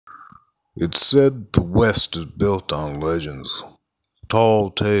It's said the West is built on legends,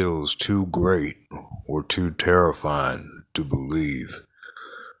 tall tales too great or too terrifying to believe.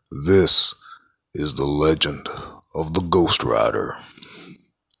 This is the legend of the Ghost Rider.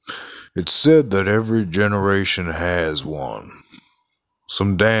 It's said that every generation has one,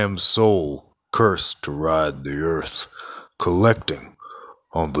 some damned soul cursed to ride the earth, collecting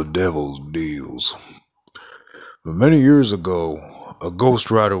on the devil's deals. But many years ago, a ghost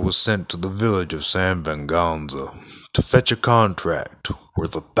rider was sent to the village of San Venganza to fetch a contract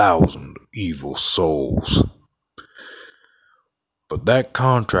worth 1,000 evil souls. But that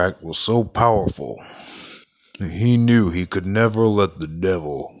contract was so powerful, he knew he could never let the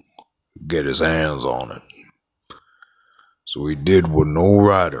devil get his hands on it. So he did what no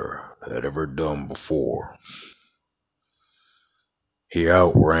rider had ever done before. He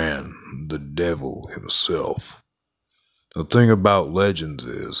outran the devil himself. The thing about legends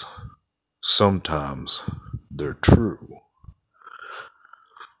is, sometimes they're true.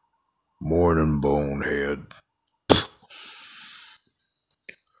 Morning, bonehead.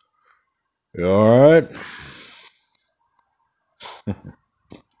 You alright?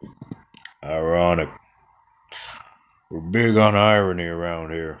 Ironic. We're big on irony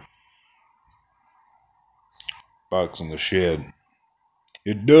around here. Box in the shed.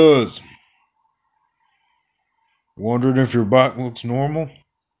 It does. Wondering if your back looks normal?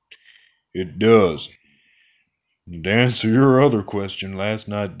 It does. And to answer your other question, last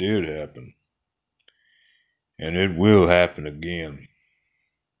night did happen. And it will happen again.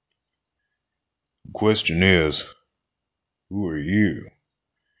 The question is, who are you?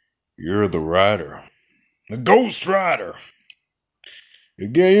 You're the rider. The Ghost Rider! You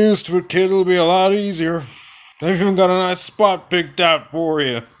get used to it, kid, it'll be a lot easier. They've even got a nice spot picked out for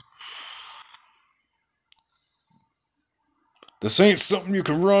you. This ain't something you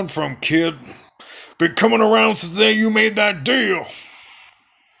can run from, kid. Been coming around since the day you made that deal.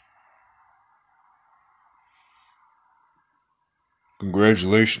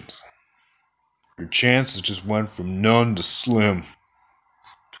 Congratulations. Your chances just went from none to slim.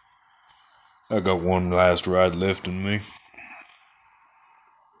 I got one last ride left in me.